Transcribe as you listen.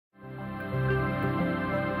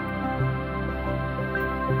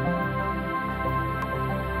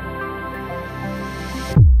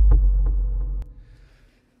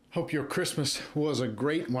Hope your Christmas was a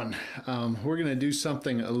great one. We're going to do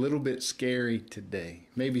something a little bit scary today,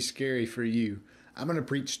 maybe scary for you. I'm going to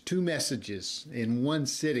preach two messages in one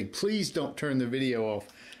sitting. Please don't turn the video off.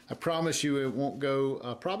 I promise you it won't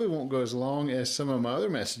go, probably won't go as long as some of my other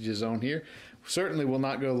messages on here. Certainly will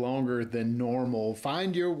not go longer than normal.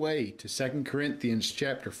 Find your way to 2 Corinthians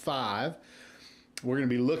chapter 5. We're going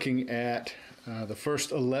to be looking at the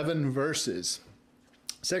first 11 verses.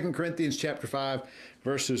 2 Corinthians chapter 5,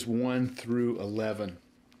 verses 1 through 11.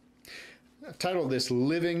 I've titled this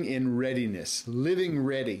Living in Readiness, Living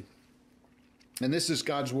Ready. And this is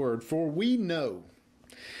God's word. For we know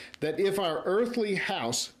that if our earthly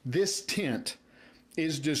house, this tent,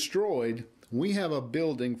 is destroyed, we have a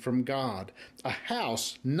building from God, a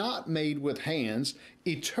house not made with hands,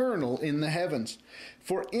 eternal in the heavens.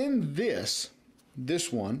 For in this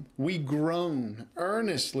one, we groan,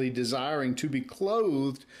 earnestly desiring to be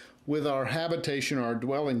clothed with our habitation, our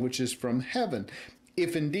dwelling, which is from heaven.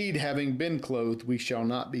 If indeed, having been clothed, we shall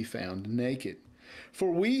not be found naked.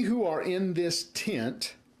 For we who are in this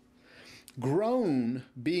tent groan,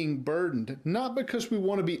 being burdened, not because we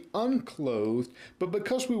want to be unclothed, but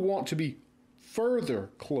because we want to be further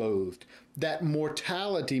clothed, that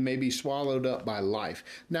mortality may be swallowed up by life.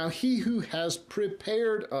 Now he who has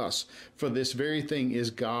prepared us for this very thing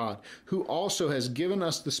is God, who also has given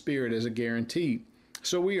us the Spirit as a guarantee.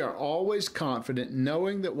 So we are always confident,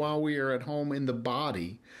 knowing that while we are at home in the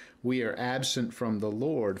body, we are absent from the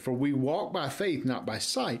Lord. For we walk by faith, not by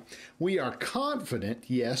sight. We are confident,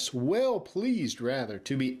 yes, well pleased rather,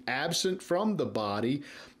 to be absent from the body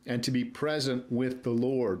and to be present with the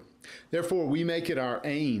Lord. Therefore we make it our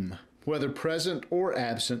aim, whether present or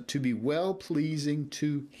absent, to be well-pleasing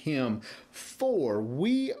to Him. For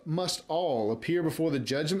we must all appear before the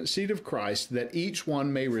judgment seat of Christ, that each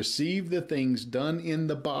one may receive the things done in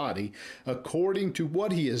the body according to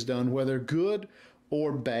what he has done, whether good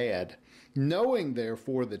or bad. Knowing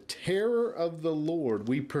therefore the terror of the Lord,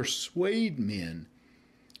 we persuade men.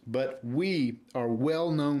 But we are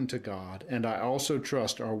well known to God, and I also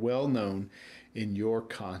trust are well known in your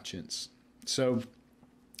conscience. So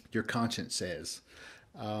your conscience says,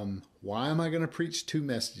 why am I going to preach two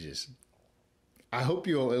messages? I hope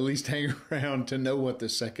you'll at least hang around to know what the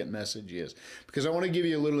second message is, because I want to give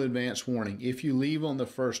you a little advance warning. If you leave on the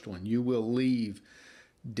first one, you will leave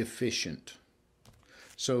deficient.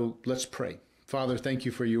 So let's pray. Father, thank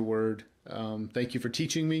you for your word. Thank you for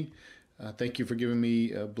teaching me. Thank you for giving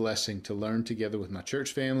me a blessing to learn together with my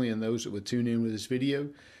church family and those that would tune in with this video,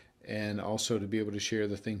 and also to be able to share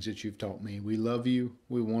the things that you've taught me. We love you.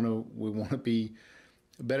 We want to be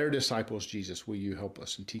better disciples, Jesus. Will you help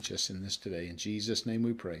us and teach us in this today? In Jesus' name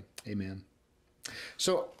we pray. Amen.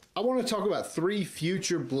 So I want to talk about three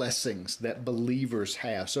future blessings that believers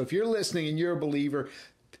have. So if you're listening and you're a believer,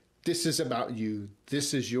 this is about you.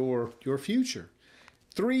 This is your future.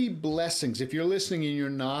 Three blessings. If you're listening and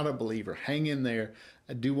you're not a believer, hang in there.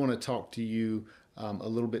 I do want to talk to you a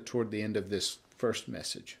little bit toward the end of this first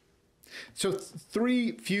message. So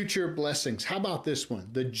three future blessings. How about this one?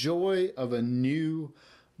 The joy of a new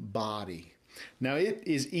body. Now, it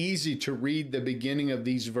is easy to read the beginning of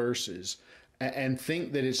these verses and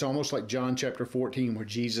think that it's almost like John chapter 14, where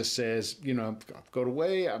Jesus says, I'm going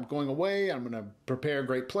away, I'm going to prepare a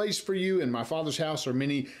great place for you. In my Father's house are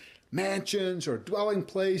many mansions or dwelling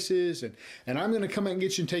places, and I'm going to come out and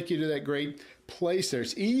get you and take you to that great place there.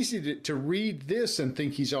 It's easy to read this and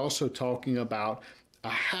think he's also talking about a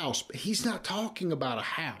house, but he's not talking about a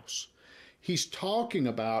house. He's talking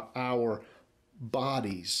about our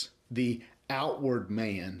bodies, the outward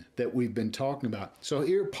man that we've been talking about. So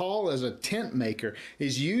here Paul, as a tent maker,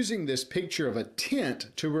 is using this picture of a tent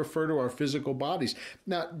to refer to our physical bodies.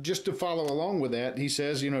 Now, just to follow along with that, he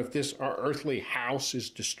says, if our earthly house is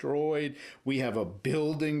destroyed, we have a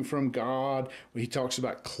building from God. He talks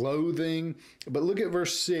about clothing. But look at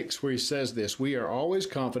verse 6 where he says this, we are always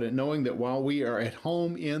confident knowing that while we are at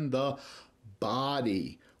home in the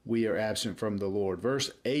body, we are absent from the Lord. Verse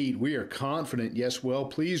 8, we are confident, yes, well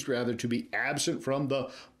pleased rather, to be absent from the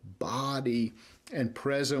body and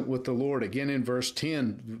present with the Lord. Again in verse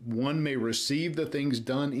 10, one may receive the things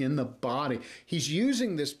done in the body. He's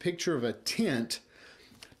using this picture of a tent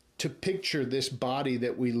to picture this body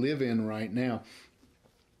that we live in right now.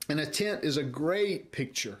 And a tent is a great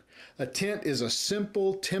picture. A tent is a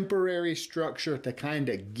simple, temporary structure to kind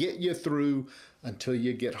of get you through until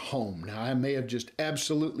you get home. Now, I may have just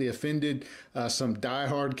absolutely offended some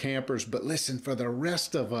diehard campers, but listen, for the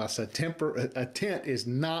rest of us, a tent is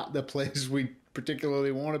not the place we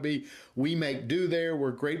particularly want to be. We make do there.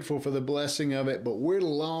 We're grateful for the blessing of it, but we're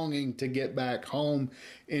longing to get back home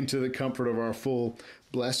into the comfort of our full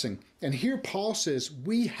blessing. And here Paul says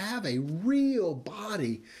we have a real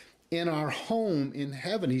body in our home in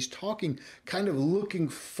heaven. He's talking, kind of looking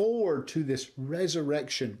forward to this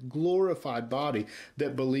resurrection, glorified body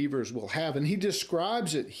that believers will have. And he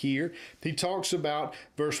describes it here. He talks about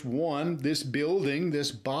verse 1, this building,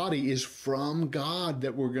 this body is from God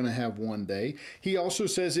that we're going to have one day. He also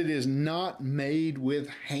says it is not made with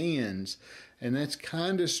hands. And that's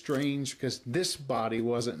kind of strange because this body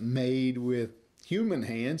wasn't made with human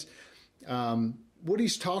hands. What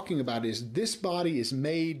he's talking about is this body is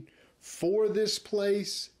made for this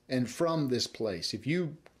place and from this place. If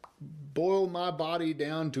you boil my body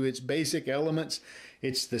down to its basic elements,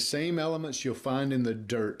 it's the same elements you'll find in the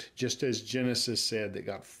dirt, just as Genesis said, that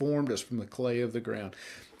God formed us from the clay of the ground.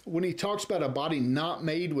 When he talks about a body not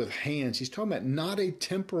made with hands, he's talking about not a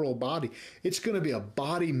temporal body. It's going to be a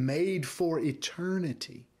body made for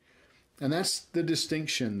eternity. And that's the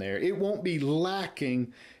distinction there. It won't be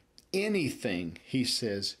lacking anything, he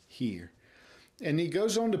says here. And he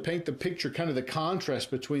goes on to paint the picture, kind of the contrast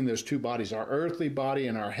between those two bodies, our earthly body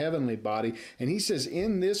and our heavenly body. And he says,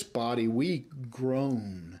 in this body, we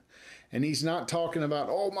groan. And he's not talking about,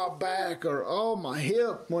 oh, my back or, oh, my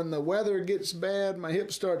hip. When the weather gets bad, my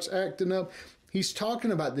hip starts acting up. He's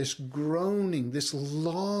talking about this groaning, this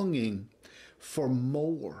longing for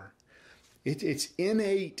more. It's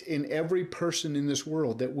innate in every person in this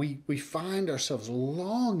world that we find ourselves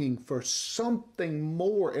longing for something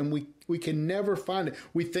more, and we can never find it.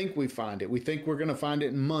 We think we find it. We think we're going to find it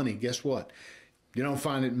in money. Guess what? You don't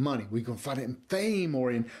find it in money. We're going to find it in fame or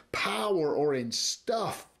in power or in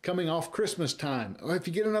stuff coming off Christmas time. Or if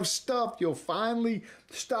you get enough stuff, you'll finally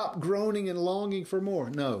stop groaning and longing for more.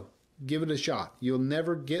 No, give it a shot. You'll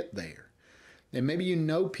never get there. And maybe you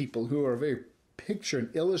know people who are very picture, an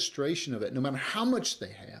illustration of it. No matter how much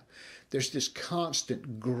they have, there's this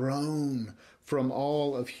constant groan from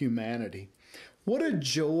all of humanity. What a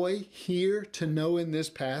joy here to know in this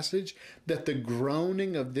passage that the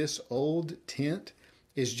groaning of this old tent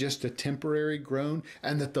is just a temporary groan,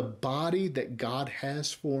 and that the body that God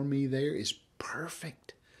has for me there is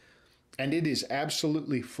perfect. And it is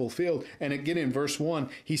absolutely fulfilled. And again in verse 1,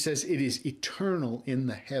 he says it is eternal in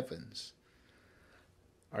the heavens.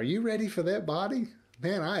 Are you ready for that body?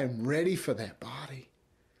 Man, I am ready for that body.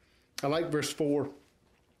 I like verse 4.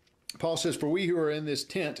 Paul says, for we who are in this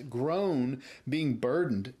tent groan, being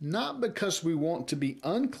burdened, not because we want to be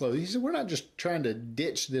unclothed. He said, we're not just trying to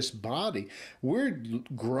ditch this body. We're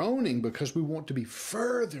groaning because we want to be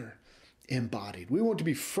further embodied. We want to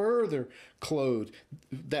be further clothed.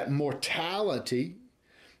 That mortality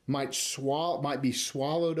might be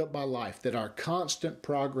swallowed up by life, that our constant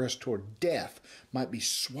progress toward death might be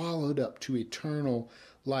swallowed up to eternal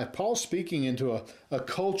life. Paul's speaking into a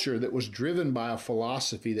culture that was driven by a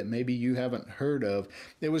philosophy that maybe you haven't heard of.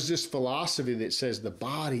 There was this philosophy that says the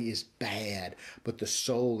body is bad, but the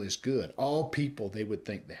soul is good. All people, they would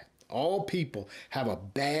think that. All people have a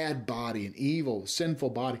bad body, an evil, sinful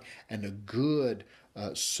body, and a good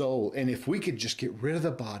soul. And if we could just get rid of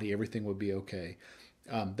the body, everything would be okay.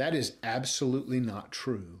 That is absolutely not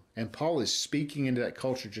true. And Paul is speaking into that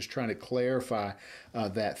culture, just trying to clarify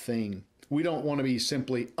that thing. We don't want to be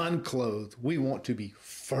simply unclothed. We want to be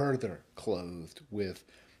further clothed with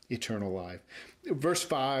eternal life. Verse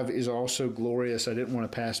 5 is also glorious. I didn't want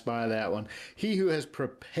to pass by that one. He who has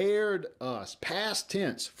prepared us, past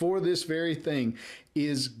tense, for this very thing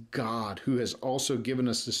is God, who has also given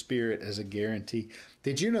us the Spirit as a guarantee.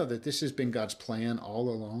 Did you know that this has been God's plan all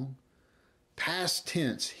along? Past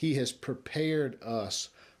tense, he has prepared us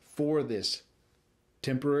for this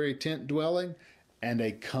temporary tent dwelling and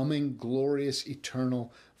a coming glorious,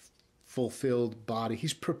 eternal, fulfilled body.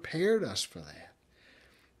 He's prepared us for that.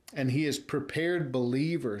 And he has prepared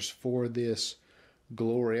believers for this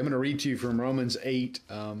glory. I'm going to read to you from Romans 8.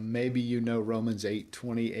 Maybe you know Romans 8,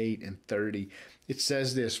 28 and 30. It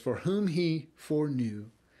says this, for whom he foreknew,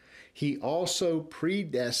 he also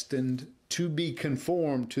predestined to be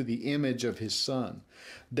conformed to the image of his Son,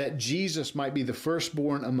 that Jesus might be the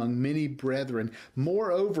firstborn among many brethren.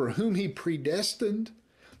 Moreover, whom he predestined,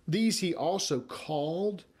 these he also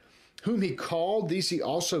called. Whom he called, these he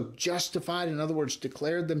also justified. In other words,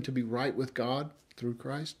 declared them to be right with God through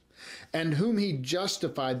Christ. And whom he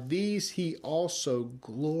justified, these he also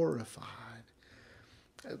glorified.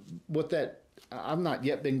 I've not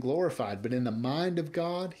yet been glorified, but in the mind of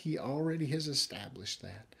God, he already has established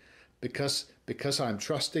that. Because I'm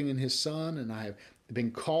trusting in his Son and I have been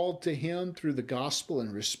called to him through the gospel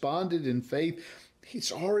and responded in faith,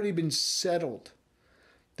 it's already been settled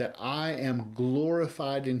that I am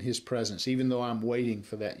glorified in his presence, even though I'm waiting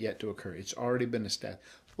for that yet to occur. It's already been established.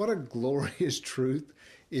 What a glorious truth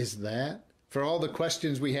is that? For all the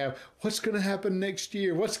questions we have, what's going to happen next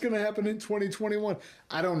year? What's going to happen in 2021?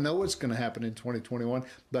 I don't know what's going to happen in 2021,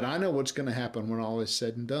 but I know what's going to happen when all is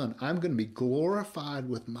said and done. I'm going to be glorified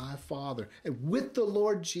with my Father and with the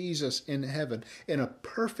Lord Jesus in heaven in a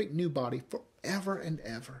perfect new body forever and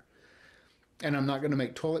ever. And I'm not going to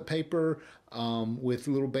make toilet paper with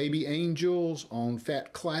little baby angels on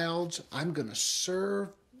fat clouds. I'm going to serve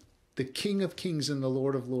the King of Kings and the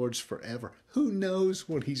Lord of Lords forever. Who knows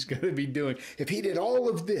what he's going to be doing? If he did all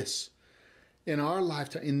of this in our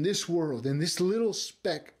lifetime, in this world, in this little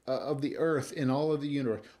speck of the earth, in all of the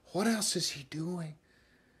universe, what else is he doing?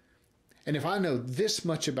 And if I know this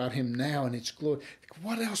much about him now and its glory,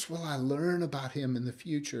 what else will I learn about him in the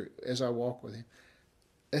future as I walk with him?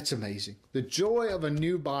 That's amazing. The joy of a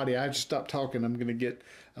new body. I've stopped talking. I'm going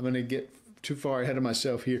to get too far ahead of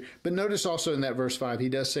myself here. But notice also in that verse 5, he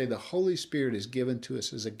does say the Holy Spirit is given to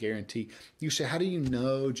us as a guarantee. You say, how do you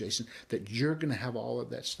know, Jason, that you're going to have all of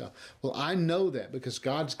that stuff? Well, I know that because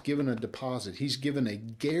God's given a deposit. He's given a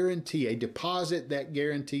guarantee, a deposit that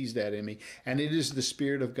guarantees that in me. And it is the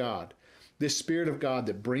Spirit of God. This Spirit of God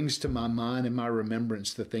that brings to my mind and my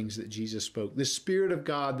remembrance the things that Jesus spoke. This Spirit of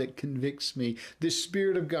God that convicts me. This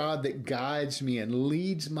Spirit of God that guides me and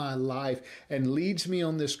leads my life and leads me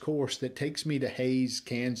on this course that takes me to Hays,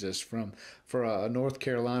 Kansas for a North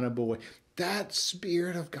Carolina boy. That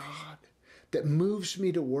Spirit of God that moves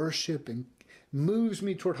me to worship and moves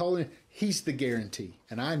me toward holiness, he's the guarantee.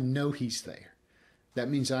 And I know he's there. That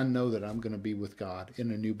means I know that I'm going to be with God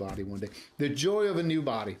in a new body one day. The joy of a new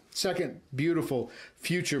body. Second beautiful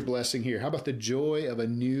future blessing here. How about the joy of a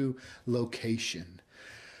new location?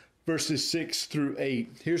 Verses 6 through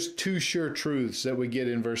 8. Here's two sure truths that we get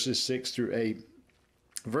in verses 6 through 8.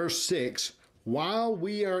 Verse 6, while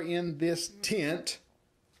we are in this tent,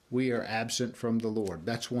 we are absent from the Lord.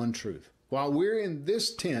 That's one truth. While we're in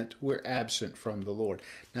this tent, we're absent from the Lord.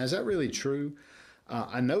 Now, is that really true?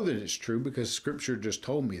 I know that it's true because Scripture just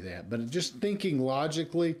told me that. But just thinking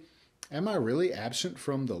logically, am I really absent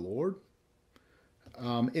from the Lord?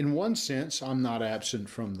 In one sense, I'm not absent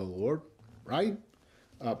from the Lord, right?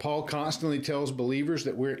 Paul constantly tells believers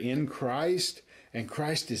that we're in Christ and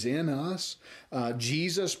Christ is in us.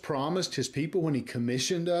 Jesus promised his people when he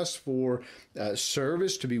commissioned us for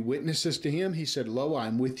service to be witnesses to him. He said, lo,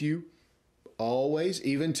 I'm with you always,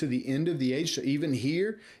 even to the end of the age. So even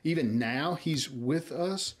here, even now, he's with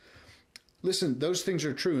us. Listen, those things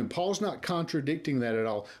are true. And Paul's not contradicting that at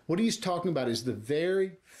all. What he's talking about is the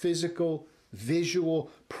very physical,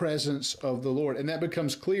 visual presence of the Lord. And that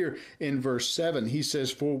becomes clear in verse 7. He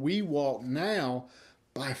says, for we walk now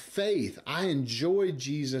by faith. I enjoy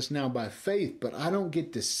Jesus now by faith, but I don't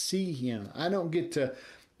get to see him. I don't get to,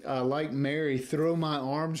 like Mary, throw my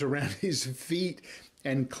arms around his feet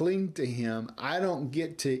and cling to him. I don't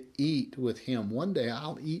get to eat with him. One day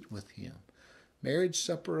I'll eat with him. Marriage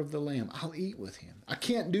supper of the Lamb. I'll eat with him. I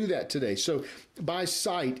can't do that today. So by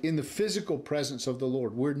sight, in the physical presence of the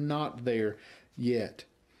Lord, we're not there yet.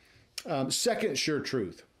 Second sure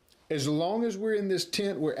truth. As long as we're in this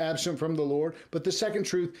tent, we're absent from the Lord. But the second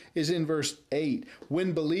truth is in verse 8.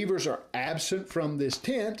 When believers are absent from this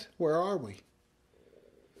tent, where are we?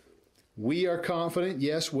 We are confident,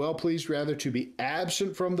 yes, well pleased rather to be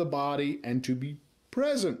absent from the body and to be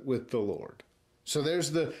present with the Lord. So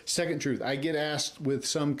there's the second truth. I get asked with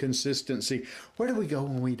some consistency, where do we go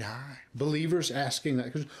when we die? Believers asking that,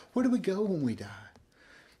 because where do we go when we die?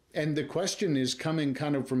 And the question is coming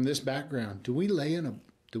kind of from this background. Do we lay in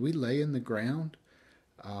the ground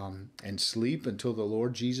and sleep until the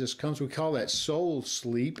Lord Jesus comes? We call that soul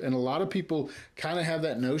sleep. And a lot of people kind of have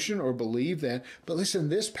that notion or believe that. But listen,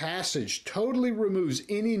 this passage totally removes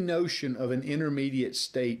any notion of an intermediate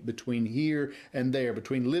state between here and there,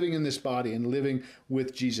 between living in this body and living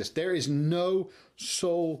with Jesus. There is no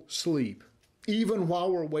soul sleep, even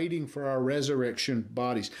while we're waiting for our resurrection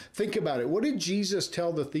bodies. Think about it. What did Jesus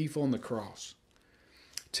tell the thief on the cross?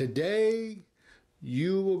 Today,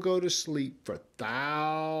 you will go to sleep for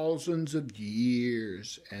thousands of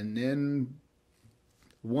years, and then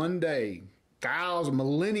one day,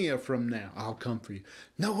 millennia from now, I'll come for you.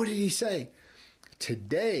 No, what did he say?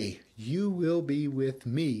 Today, you will be with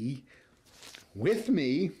me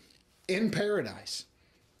in paradise.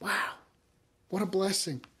 Wow, what a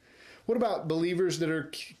blessing. What about believers that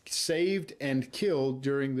are saved and killed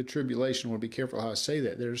during the tribulation? I want to be careful how I say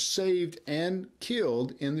that. They're saved and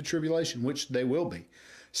killed in the tribulation, which they will be,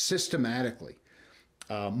 systematically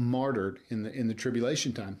martyred in the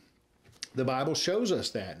tribulation time. The Bible shows us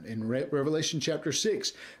that. In Revelation chapter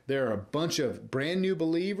 6, there are a bunch of brand new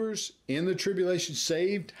believers in the tribulation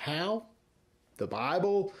saved. How? the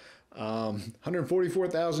Bible,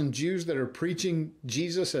 144,000 Jews that are preaching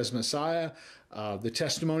Jesus as Messiah, the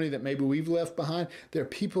testimony that maybe we've left behind. There are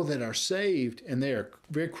people that are saved and they are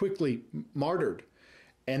very quickly martyred.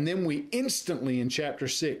 And then we instantly in chapter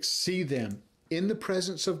 6 see them in the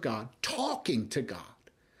presence of God, talking to God.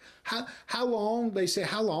 How long, they say,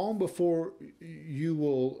 how long before you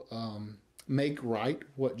will make right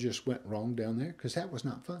what just went wrong down there? Because that was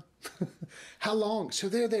not fun. How long? So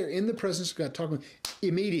they're there in the presence of God talking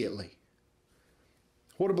immediately.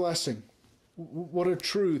 What a blessing. What a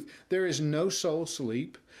truth. There is no soul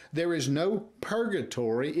sleep. There is no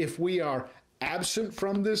purgatory. If we are absent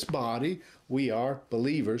from this body, we are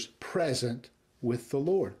believers present with the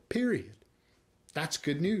Lord, period. That's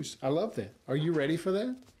good news. I love that. Are you ready for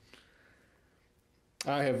that?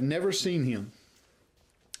 I have never seen him,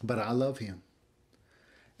 but I love him.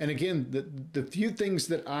 And again, the few things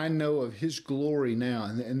that I know of his glory now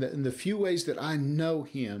and the few ways that I know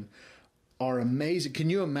him are amazing. Can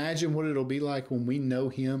you imagine what it'll be like when we know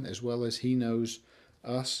him as well as he knows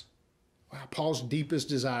us? Wow, Paul's deepest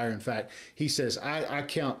desire, in fact, he says, I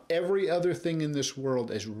count every other thing in this world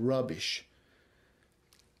as rubbish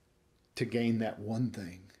to gain that one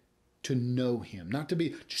thing, to know him, not to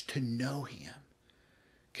be, just to know him.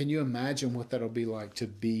 Can you imagine what that'll be like to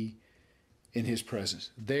be in his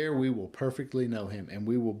presence? There we will perfectly know him and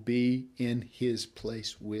we will be in his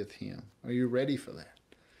place with him. Are you ready for that?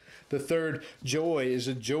 The third joy is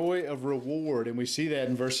a joy of reward, and we see that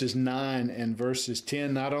in verses 9 and verses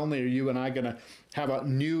 10. Not only are you and I going to have a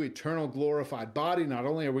new eternal glorified body, not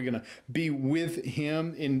only are we going to be with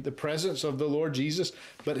him in the presence of the Lord Jesus,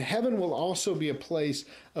 but heaven will also be a place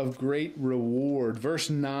of great reward. Verse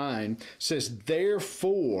 9 says,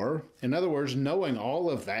 therefore, in other words, knowing all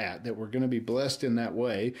of that we're going to be blessed in that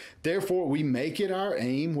way, therefore we make it our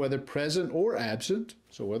aim, whether present or absent,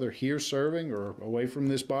 so whether here serving or away from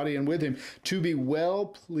this body and with him, to be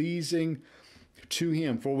well-pleasing to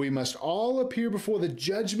him. For we must all appear before the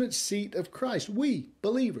judgment seat of Christ, we,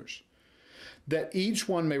 believers, that each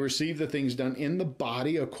one may receive the things done in the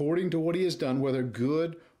body according to what he has done, whether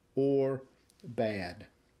good or bad.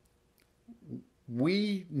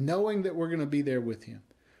 We, knowing that we're going to be there with him,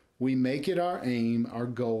 we make it our aim, our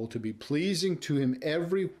goal, to be pleasing to him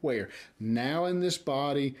everywhere, now in this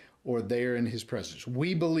body or there in his presence.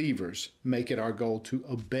 We believers make it our goal to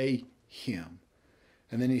obey him.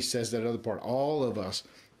 And then he says that other part, all of us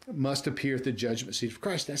must appear at the judgment seat of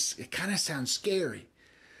Christ. It kind of sounds scary.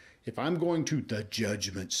 If I'm going to the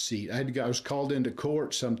judgment seat, I was called into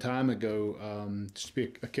court some time ago to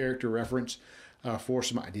speak a character reference for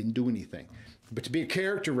somebody. I didn't do anything, but to be a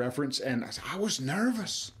character reference, and I was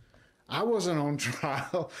nervous. I wasn't on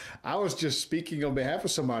trial. I was just speaking on behalf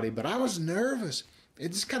of somebody, but I was nervous.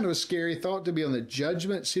 It's kind of a scary thought to be on the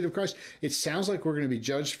judgment seat of Christ. It sounds like we're going to be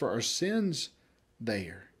judged for our sins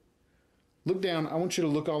there. Look down. I want you to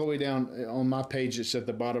look all the way down on my page. It's at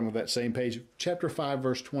the bottom of that same page, chapter 5,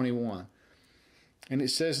 verse 21. And it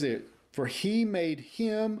says there, for he made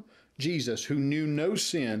him, Jesus, who knew no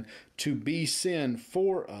sin, to be sin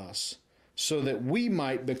for us, so that we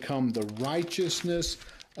might become the righteousness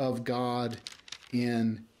of God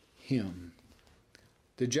in him.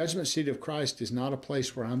 The judgment seat of Christ is not a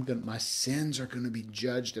place where my sins are going to be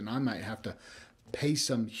judged and I might have to pay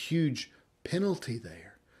some huge penalty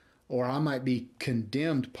there, or I might be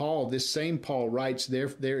condemned. This same Paul writes,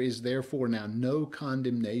 there is therefore now no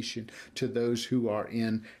condemnation to those who are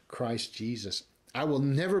in Christ Jesus. I will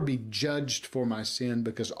never be judged for my sin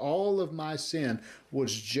because all of my sin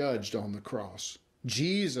was judged on the cross.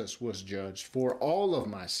 Jesus was judged for all of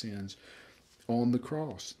my sins on the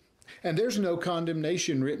cross. And there's no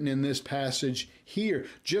condemnation written in this passage here,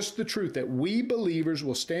 just the truth that we believers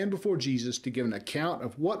will stand before Jesus to give an account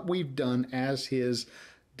of what we've done as his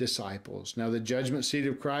disciples. Now, the judgment seat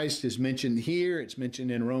of Christ is mentioned here. It's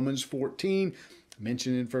mentioned in Romans 14,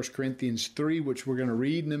 mentioned in 1 Corinthians 3, which we're going to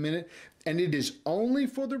read in a minute. And it is only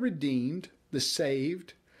for the redeemed, the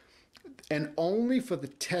saved, and only for the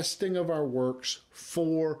testing of our works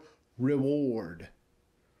for reward.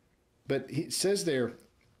 But it says there,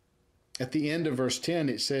 at the end of verse 10,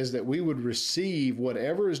 it says that we would receive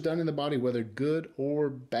whatever is done in the body, whether good or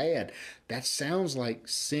bad. That sounds like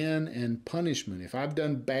sin and punishment. If I've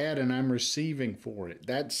done bad and I'm receiving for it,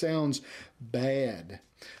 that sounds bad.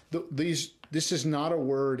 This is not a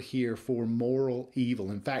word here for moral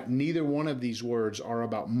evil. In fact, neither one of these words are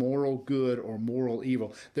about moral good or moral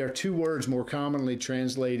evil. There are two words more commonly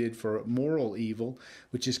translated for moral evil,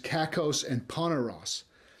 which is kakos and poneros.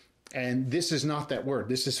 And this is not that word.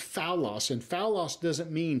 This is phaulos. And phaulos doesn't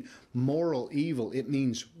mean moral evil. It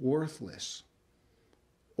means worthless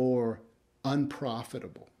or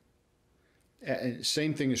unprofitable.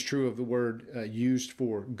 Same thing is true of the word used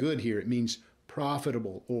for good here. It means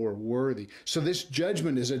profitable or worthy. So this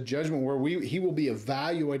judgment is a judgment where he will be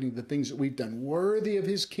evaluating the things that we've done worthy of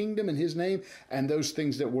his kingdom and his name, and those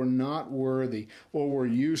things that were not worthy or were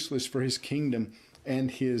useless for his kingdom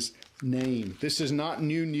and his name. This is not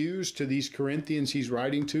new news to these Corinthians he's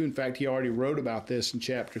writing to. In fact, he already wrote about this in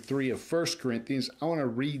chapter 3 of 1 Corinthians. I want to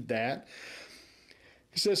read that.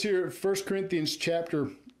 He says here, 1 Corinthians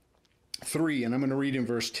chapter 3, and I'm going to read in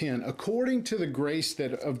verse 10. According to the grace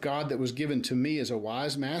of God that was given to me as a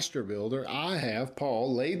wise master builder, I have,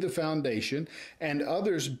 Paul, laid the foundation, and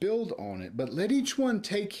others build on it. But let each one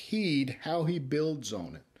take heed how he builds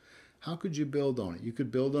on it. How could you build on it? You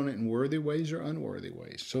could build on it in worthy ways or unworthy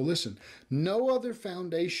ways. So listen, no other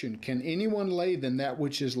foundation can anyone lay than that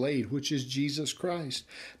which is laid, which is Jesus Christ.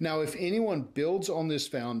 Now, if anyone builds on this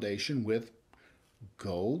foundation with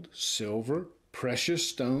gold, silver, precious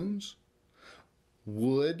stones,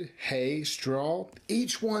 wood, hay, straw,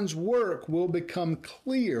 each one's work will become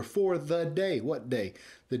clear for the day. What day?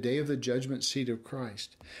 The day of the judgment seat of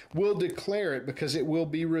Christ. We'll declare it because it will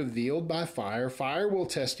be revealed by fire. Fire will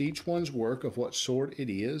test each one's work of what sort it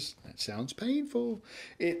is. That sounds painful.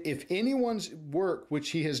 If anyone's work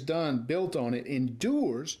which he has done, built on it,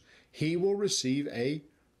 endures, he will receive a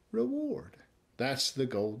reward. That's the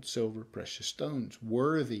gold, silver, precious stones,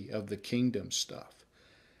 worthy of the kingdom stuff.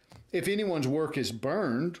 If anyone's work is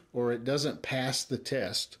burned or it doesn't pass the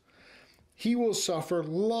test, he will suffer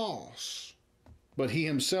loss, but he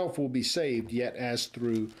himself will be saved, yet as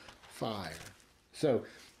through fire. So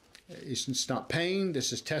it's not pain.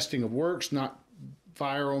 This is testing of works, not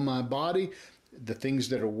fire on my body. The things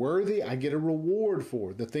that are worthy, I get a reward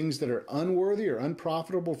for. The things that are unworthy or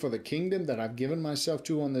unprofitable for the kingdom that I've given myself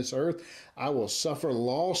to on this earth, I will suffer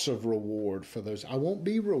loss of reward for those. I won't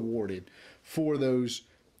be rewarded for those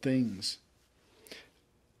things.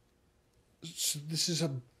 So this is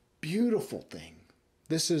a beautiful thing.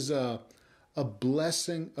 This is a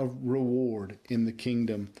blessing of reward in the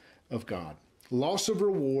kingdom of God. Loss of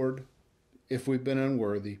reward if we've been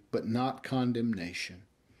unworthy, but not condemnation.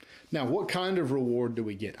 Now, what kind of reward do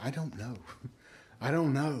we get? I don't know. I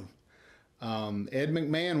don't know. Ed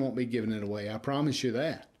McMahon won't be giving it away. I promise you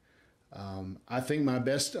that. I think my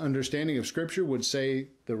best understanding of Scripture would say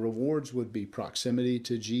the rewards would be proximity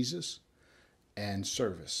to Jesus and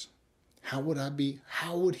service. How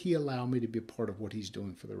would he allow me to be a part of what he's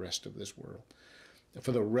doing for the rest of this world,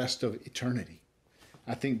 for the rest of eternity?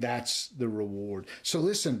 I think that's the reward. So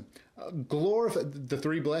listen, glorify the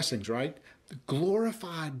three blessings, right? The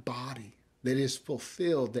glorified body that is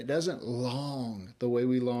fulfilled, that doesn't long the way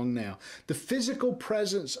we long now. The physical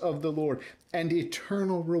presence of the Lord and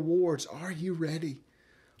eternal rewards. Are you ready?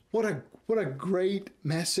 What a great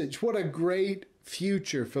message. What a great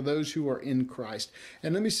future for those who are in Christ.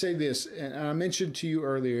 And let me say this, and I mentioned to you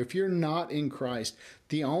earlier, if you're not in Christ,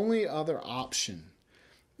 the only other option,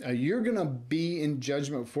 you're going to be in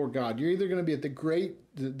judgment before God. You're either going to be at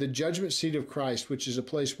the judgment seat of Christ, which is a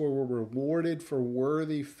place where we're rewarded for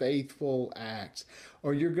worthy, faithful acts,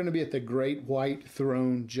 or you're going to be at the great white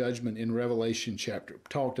throne judgment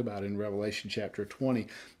talked about in Revelation chapter 20.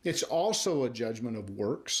 It's also a judgment of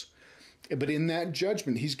works, but in that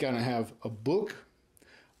judgment, he's going to have a book,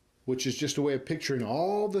 which is just a way of picturing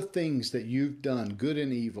all the things that you've done, good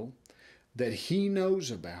and evil, that he knows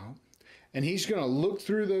about. And he's going to look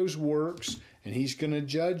through those works, and he's going to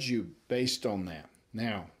judge you based on that.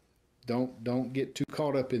 Now, don't get too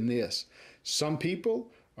caught up in this. Some people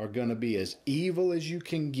are going to be as evil as you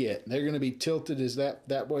can get. They're going to be tilted as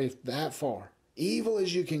that way, that far. Evil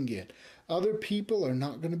as you can get. Other people are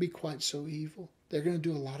not going to be quite so evil. They're going to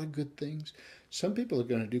do a lot of good things. Some people are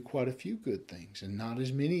going to do quite a few good things and not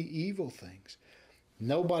as many evil things.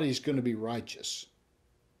 Nobody's going to be righteous.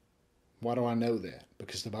 Why do I know that?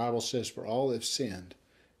 Because the Bible says, for all have sinned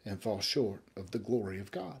and fall short of the glory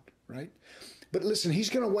of God, right? But listen,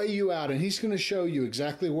 he's going to weigh you out, and he's going to show you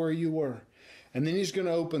exactly where you were. And then he's going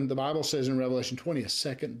to open, the Bible says in Revelation 20, a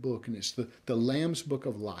second book, and it's the Lamb's Book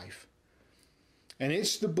of Life. And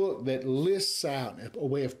it's the book that lists out a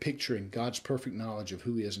way of picturing God's perfect knowledge of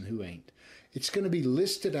who is and who ain't. It's going to be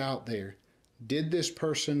listed out there. Did this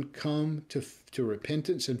person come to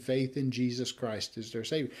repentance and faith in Jesus Christ as their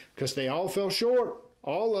Savior? Because they all fell short,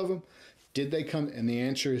 all of them. Did they come? And the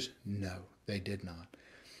answer is no, they did not.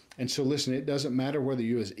 And so listen, it doesn't matter whether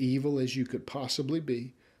you're as evil as you could possibly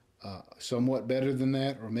be, somewhat better than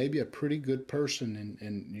that, or maybe a pretty good person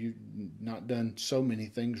and you've not done so many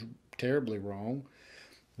things terribly wrong.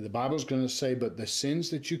 The Bible's going to say, but the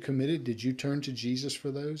sins that you committed, did you turn to Jesus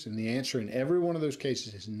for those? And the answer in every one of those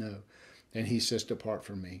cases is no. And he says, depart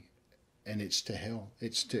from me. And it's to hell.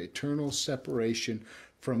 It's to eternal separation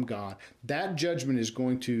from God. That judgment is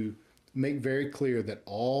going to make very clear that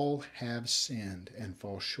all have sinned and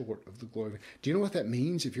fall short of the glory. Do you know what that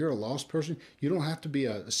means? If you're a lost person, you don't have to be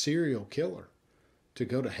a serial killer to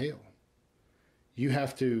go to hell. You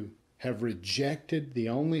have to have rejected the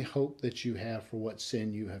only hope that you have for what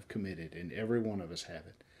sin you have committed, and every one of us have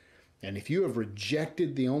it. And if you have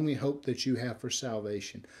rejected the only hope that you have for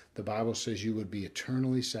salvation, the Bible says you would be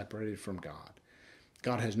eternally separated from God.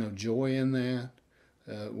 God has no joy in that.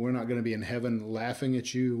 We're not going to be in heaven laughing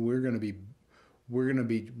at you. We're going to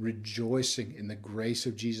be rejoicing in the grace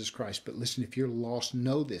of Jesus Christ. But listen, if you're lost,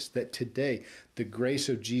 know this, that today the grace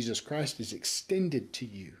of Jesus Christ is extended to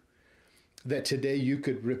you. That today you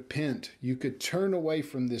could repent, you could turn away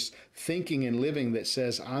from this thinking and living that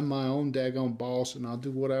says, I'm my own daggone boss and I'll do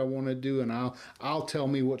what I want to do and I'll tell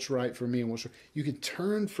me what's right for me and what's right. You could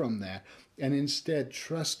turn from that and instead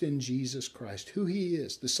trust in Jesus Christ, who he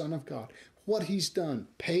is, the Son of God, what he's done,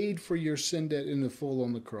 paid for your sin debt in the full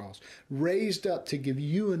on the cross, raised up to give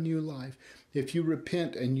you a new life. If you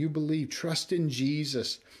repent and you believe, trust in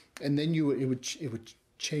Jesus, and then it would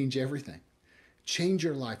change everything. Change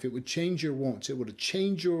your life. It would change your wants. It would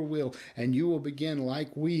change your will. And you will begin, like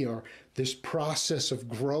we are, this process of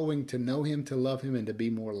growing to know him, to love him, and to be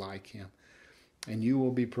more like him. And you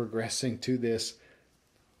will be progressing to this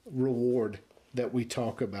reward that we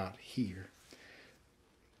talk about here.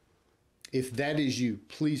 If that is you,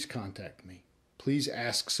 please contact me. Please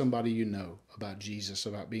ask somebody you know about Jesus,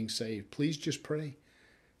 about being saved. Please just pray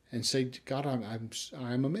and say, God,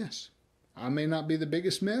 I'm a mess. I may not be the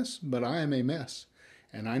biggest mess, but I am a mess.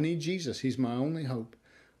 And I need Jesus. He's my only hope.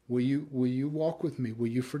 Will you walk with me? Will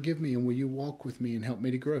you forgive me? And will you walk with me and help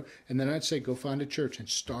me to grow? And then I'd say, go find a church and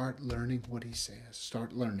start learning what he says.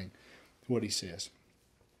 Start learning what he says.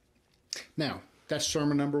 Now, that's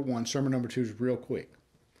sermon number 1. Sermon number 2 is real quick.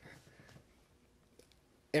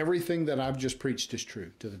 Everything that I've just preached is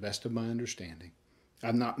true to the best of my understanding.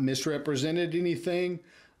 I've not misrepresented anything.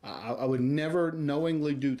 I would never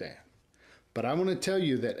knowingly do that. But I want to tell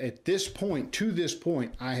you that at this point, to this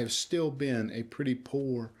point, I have still been a pretty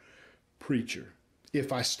poor preacher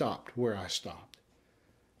if I stopped where I stopped.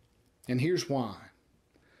 And here's why.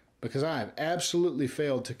 Because I have absolutely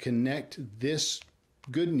failed to connect this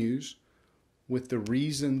good news with the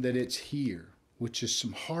reason that it's here, which is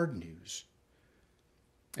some hard news.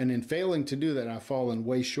 And in failing to do that, I've fallen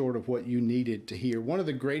way short of what you needed to hear. One of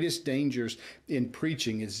the greatest dangers in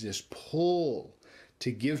preaching is this pull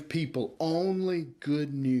to give people only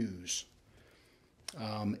good news.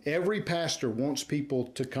 Every pastor wants people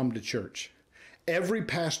to come to church. Every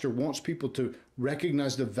pastor wants people to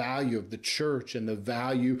recognize the value of the church and the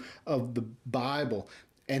value of the Bible.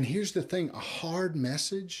 And here's the thing, a hard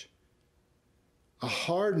message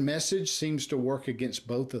seems to work against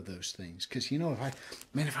both of those things. Because,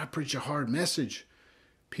 if I preach a hard message,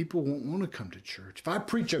 people won't want to come to church. If I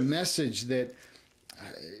preach a message that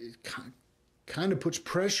kind of puts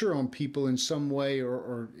pressure on people in some way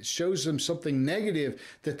or shows them something negative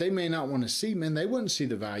that they may not want to see, man, they wouldn't see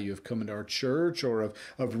the value of coming to our church or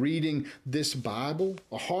of reading this Bible.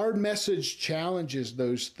 A hard message challenges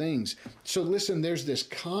those things. So listen, there's this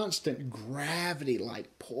constant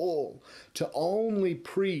gravity-like pull to only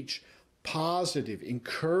preach positive,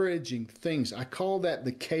 encouraging things. I call that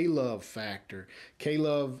the K-Love factor.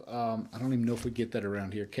 K-Love, I don't even know if we get that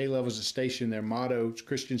around here. K-Love is a station, their motto, it's a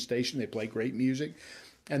Christian station. They play great music.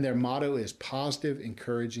 And their motto is positive,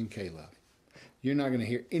 encouraging K-Love. You're not going to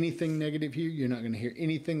hear anything negative here. You're not going to hear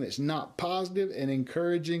anything that's not positive and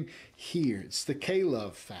encouraging here. It's the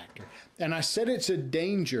K-Love factor. And I said it's a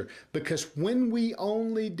danger because when we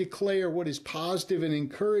only declare what is positive and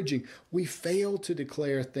encouraging, we fail to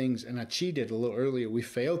declare things, and I cheated a little earlier, we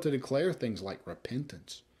fail to declare things like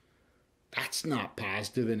repentance. That's not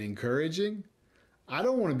positive and encouraging. I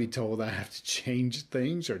don't want to be told I have to change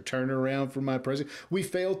things or turn around from my present. We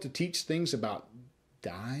fail to teach things about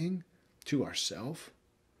dying to ourselves,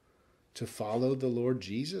 to follow the Lord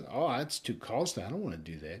Jesus. Oh, that's too costly. I don't want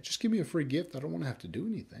to do that. Just give me a free gift. I don't want to have to do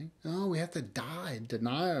anything. No, we have to die and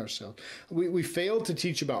deny ourselves. We fail to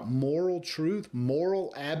teach about moral truth,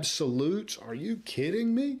 moral absolutes. Are you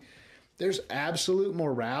kidding me? There's absolute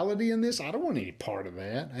morality in this. I don't want any part of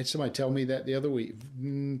that. I had somebody tell me that the other week,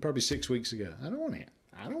 probably 6 weeks ago. I don't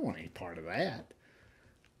want any part of that.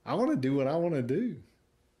 I want to do what I want to do.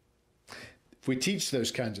 If we teach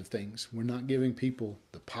those kinds of things, we're not giving people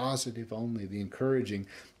the positive only, the encouraging.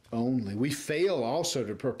 only. We fail also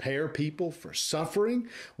to prepare people for suffering.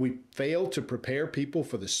 We fail to prepare people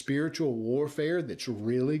for the spiritual warfare that's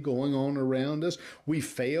really going on around us. We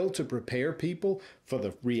fail to prepare people for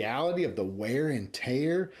the reality of the wear and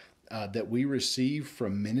tear that we receive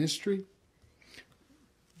from ministry.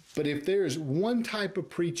 But if there's one type of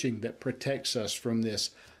preaching that protects us from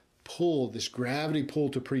this pull, this gravity pull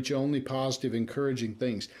to preach only positive, encouraging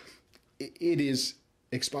things, it is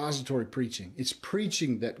expository preaching. It's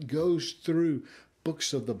preaching that goes through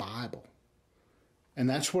books of the Bible. And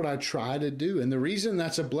that's what I try to do. And the reason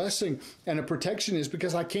that's a blessing and a protection is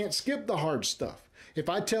because I can't skip the hard stuff. If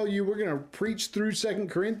I tell you we're going to preach through 2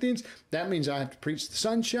 Corinthians, that means I have to preach the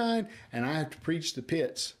sunshine and I have to preach the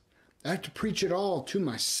pits. I have to preach it all to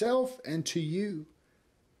myself and to you.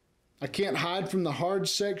 I can't hide from the hard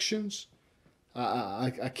sections.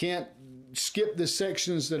 I can't skip the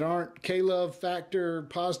sections that aren't K-Love factor,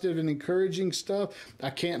 positive and encouraging stuff. I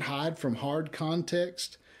can't hide from hard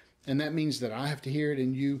context. And that means that I have to hear it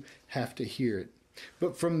and you have to hear it.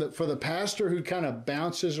 But for the pastor who kind of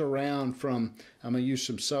bounces around from, I'm going to use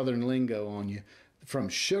some southern lingo on you, from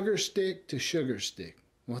sugar stick to sugar stick.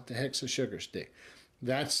 What the heck's a sugar stick?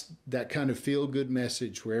 That's that kind of feel-good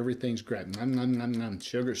message where everything's great. Nom, nom, nom, nom,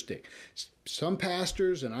 sugar stick. Some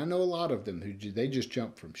pastors, and I know a lot of them, they just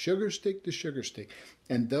jump from sugar stick to sugar stick.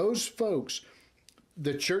 And those folks,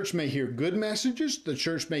 the church may hear good messages, the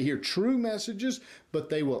church may hear true messages, but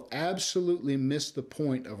they will absolutely miss the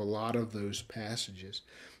point of a lot of those passages.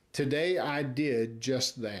 Today I did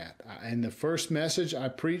just that. In the first message, I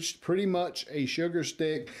preached pretty much a sugar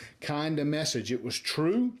stick kind of message. It was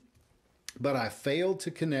true, but I failed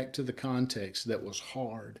to connect to the context that was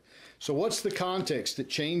hard. So what's the context that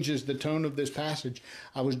changes the tone of this passage?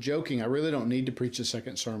 I was joking. I really don't need to preach a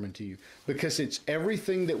second sermon to you because it's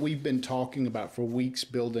everything that we've been talking about for weeks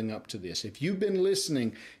building up to this. If you've been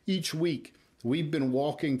listening each week, we've been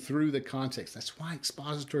walking through the context. That's why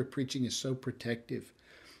expository preaching is so protective.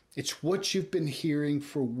 It's what you've been hearing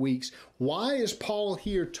for weeks. Why is Paul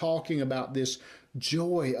here talking about this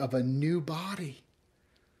joy of a new body?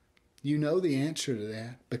 You know the answer to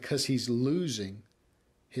that, because he's losing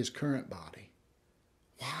his current body.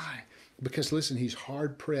 Why? Because listen, he's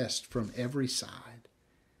hard pressed from every side.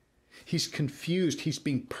 He's confused. He's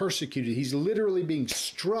being persecuted. He's literally being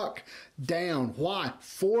struck down. Why?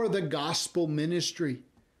 For the gospel ministry.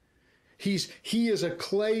 He is a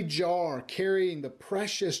clay jar carrying the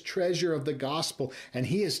precious treasure of the gospel, and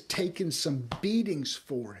he has taken some beatings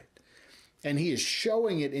for it. And he is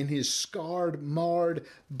showing it in his scarred, marred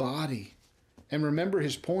body. And remember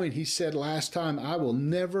his point. He said last time, I will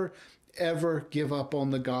never, ever give up on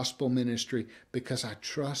the gospel ministry because I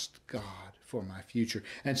trust God for my future.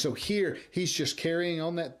 And so here he's just carrying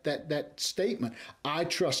on that statement. I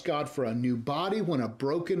trust God for a new body when a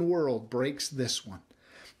broken world breaks this one.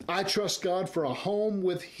 I trust God for a home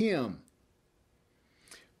with him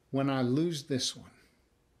when I lose this one,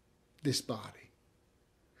 this body.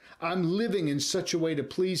 I'm living in such a way to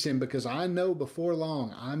please him because I know before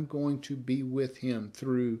long I'm going to be with him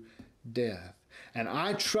through death. And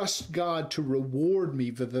I trust God to reward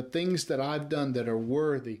me for the things that I've done that are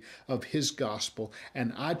worthy of his gospel.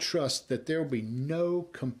 And I trust that there will be no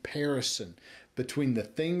comparison between the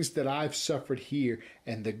things that I've suffered here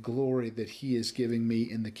and the glory that he is giving me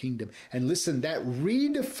in the kingdom. And listen, that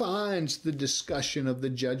redefines the discussion of the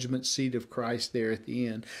judgment seat of Christ there at the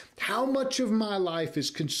end. How much of my life is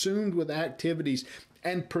consumed with activities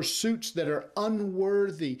and pursuits that are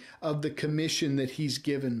unworthy of the commission that he's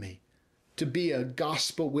given me to be a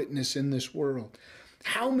gospel witness in this world?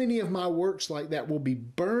 How many of my works like that will be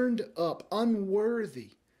burned up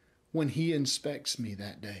unworthy when he inspects me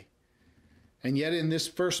that day? And yet in this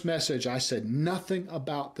first message, I said nothing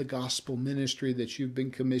about the gospel ministry that you've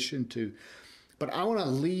been commissioned to. But I want to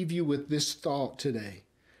leave you with this thought today.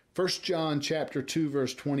 1 John chapter 2,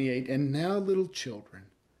 verse 28, and now little children,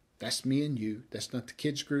 that's me and you, that's not the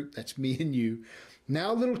kids group, that's me and you.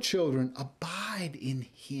 Now little children, abide in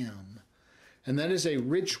him. And that is a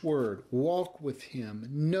rich word. Walk with him,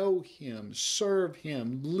 know him, serve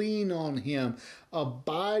him, lean on him,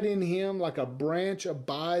 abide in him like a branch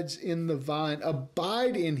abides in the vine.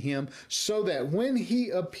 Abide in him so that when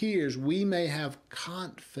he appears, we may have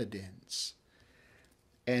confidence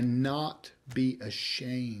and not be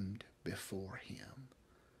ashamed before him.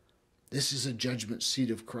 This is a judgment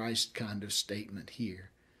seat of Christ kind of statement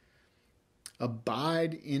here.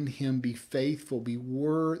 Abide in him, be faithful,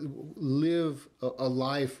 live a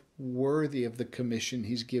life worthy of the commission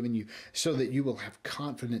he's given you so that you will have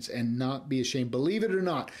confidence and not be ashamed. Believe it or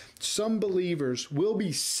not, some believers will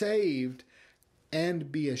be saved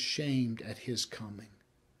and be ashamed at his coming.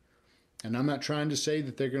 And I'm not trying to say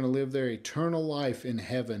that they're going to live their eternal life in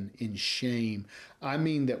heaven in shame. I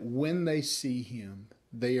mean that when they see him,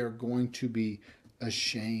 they are going to be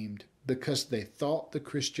ashamed because they thought the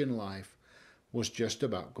Christian life was just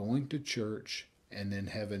about going to church and then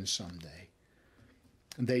heaven someday.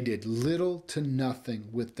 They did little to nothing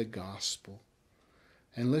with the gospel.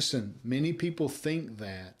 And listen, many people think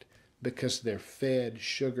that because they're fed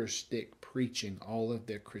sugar stick preaching all of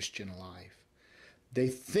their Christian life. They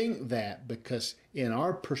think that because in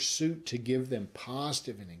our pursuit to give them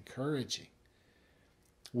positive and encouraging,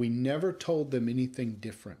 we never told them anything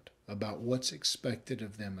different about what's expected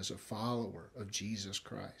of them as a follower of Jesus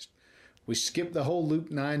Christ. We skipped the whole Luke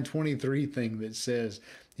 9:23 thing that says,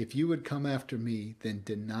 if you would come after me, then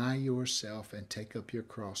deny yourself and take up your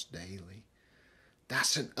cross daily.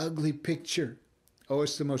 That's an ugly picture. Oh,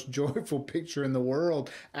 it's the most joyful picture in the world.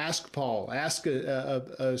 Ask Paul. Ask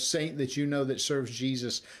a saint that you know that serves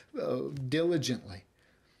Jesus diligently.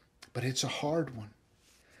 But it's a hard one.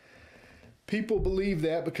 People believe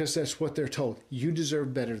that because that's what they're told. You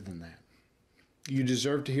deserve better than that. You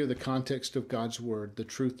deserve to hear the context of God's word, the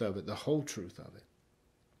truth of it, the whole truth of it.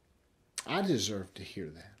 I deserve to hear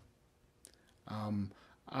that.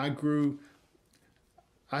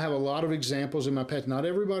 I have a lot of examples in my past. Not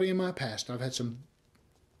everybody in my past. I've had some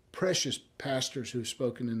precious pastors who've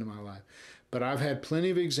spoken into my life. But I've had plenty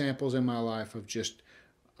of examples in my life of just,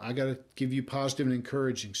 I got to give you positive and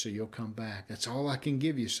encouraging so you'll come back. That's all I can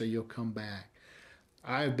give you so you'll come back.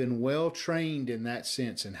 I've been well trained in that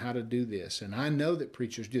sense and how to do this. And I know that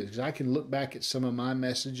preachers do this because I can look back at some of my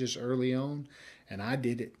messages early on and I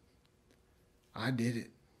did it.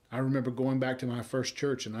 I remember going back to my first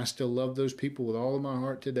church, and I still love those people with all of my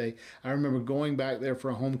heart today. I remember going back there for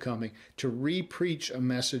a homecoming to re-preach a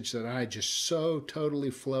message that I just so totally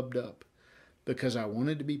flubbed up because I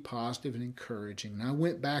wanted to be positive and encouraging. And I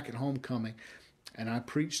went back at homecoming, and I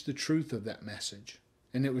preached the truth of that message.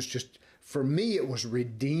 And it was just, for me, it was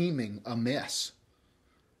redeeming a mess.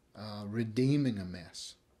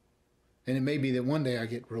 And it may be that one day I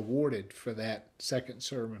get rewarded for that second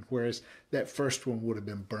sermon, whereas that first one would have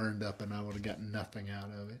been burned up and I would have gotten nothing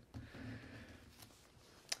out of it.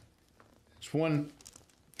 There's one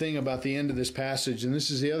thing about the end of this passage, and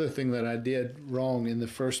this is the other thing that I did wrong in the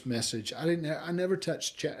first message. I never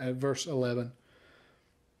touched verse 11.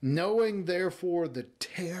 Knowing therefore the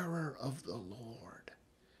terror of the Lord.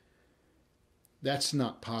 That's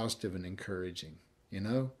not positive and encouraging, you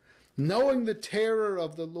know? Knowing the terror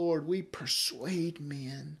of the Lord, we persuade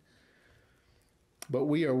men. But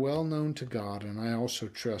we are well known to God, and I also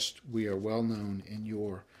trust we are well known in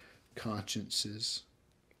your consciences.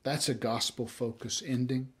 That's a gospel focus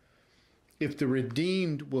ending. If the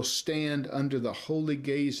redeemed will stand under the holy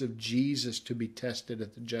gaze of Jesus to be tested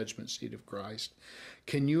at the judgment seat of Christ,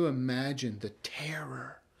 can you imagine the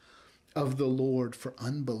terror of the Lord for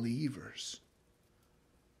unbelievers?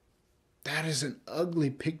 That is an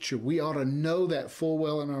ugly picture. We ought to know that full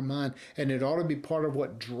well in our mind, and it ought to be part of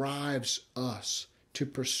what drives us to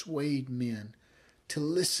persuade men to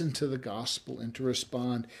listen to the gospel and to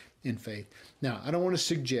respond in faith. Now, I don't want to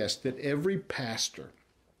suggest that every pastor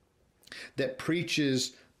that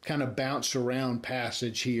preaches kind of bounce around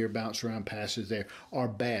passage here, bounce around passage there are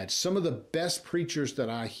bad. Some of the best preachers that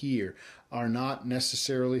I hear are not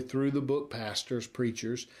necessarily through the book pastors,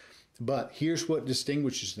 preachers, but here's what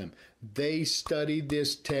distinguishes them. They study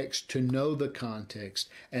this text to know the context,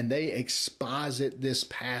 and they exposit this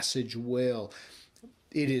passage well.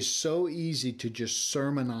 It is so easy to just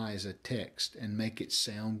sermonize a text and make it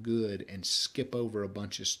sound good and skip over a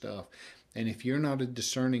bunch of stuff. And if you're not a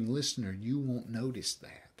discerning listener, you won't notice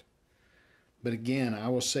that. But again, I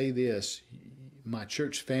will say this. My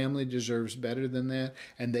church family deserves better than that,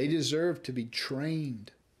 and they deserve to be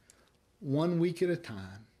trained 1 week at a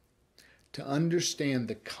time to understand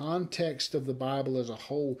the context of the Bible as a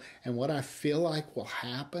whole. And what I feel like will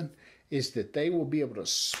happen is that they will be able to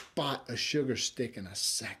spot a sugar stick in a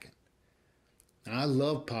second. And I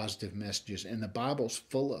love positive messages, and the Bible's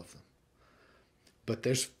full of them. But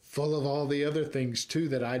there's full of all the other things too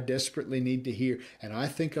that I desperately need to hear. And I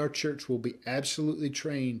think our church will be absolutely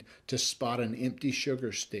trained to spot an empty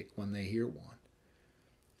sugar stick when they hear one.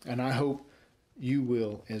 And I hope you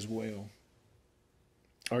will as well.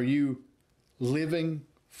 Are you living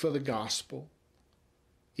for the gospel,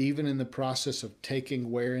 even in the process of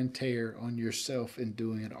taking wear and tear on yourself in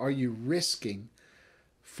doing it? Are you risking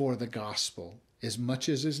for the gospel as much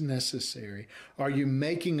as is necessary? Are you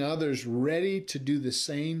making others ready to do the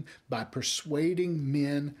same by persuading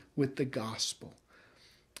men with the gospel?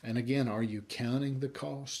 And again, are you counting the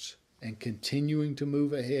costs and continuing to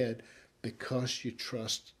move ahead because you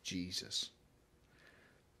trust Jesus.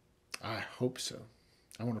 I hope so.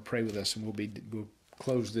 I want to pray with us, and we'll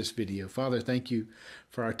close this video. Father, thank you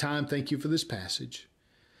for our time. Thank you for this passage.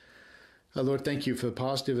 Lord, thank you for the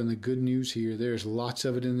positive and the good news here. There's lots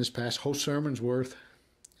of it in this passage, whole sermon's worth.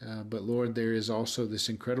 But Lord, there is also this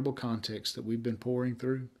incredible context that we've been pouring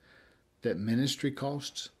through, that ministry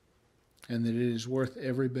costs, and that it is worth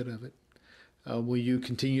every bit of it. Will you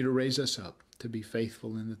continue to raise us up to be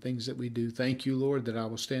faithful in the things that we do? Thank you, Lord, that I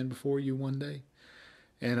will stand before you one day,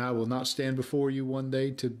 and I will not stand before you one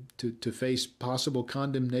day to face possible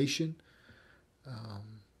condemnation.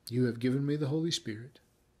 You have given me the Holy Spirit.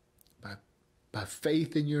 By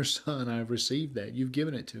faith in your Son, I've received that. You've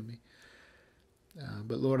given it to me.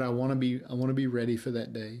 But Lord, I want to be ready for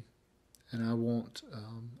that day, and I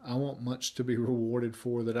want much to be rewarded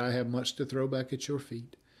for, that I have much to throw back at your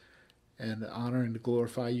feet and honor and to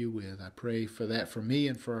glorify you with. I pray for that for me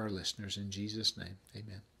and for our listeners in Jesus' name.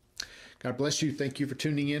 Amen. God bless you. Thank you for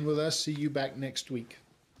tuning in with us. See you back next week.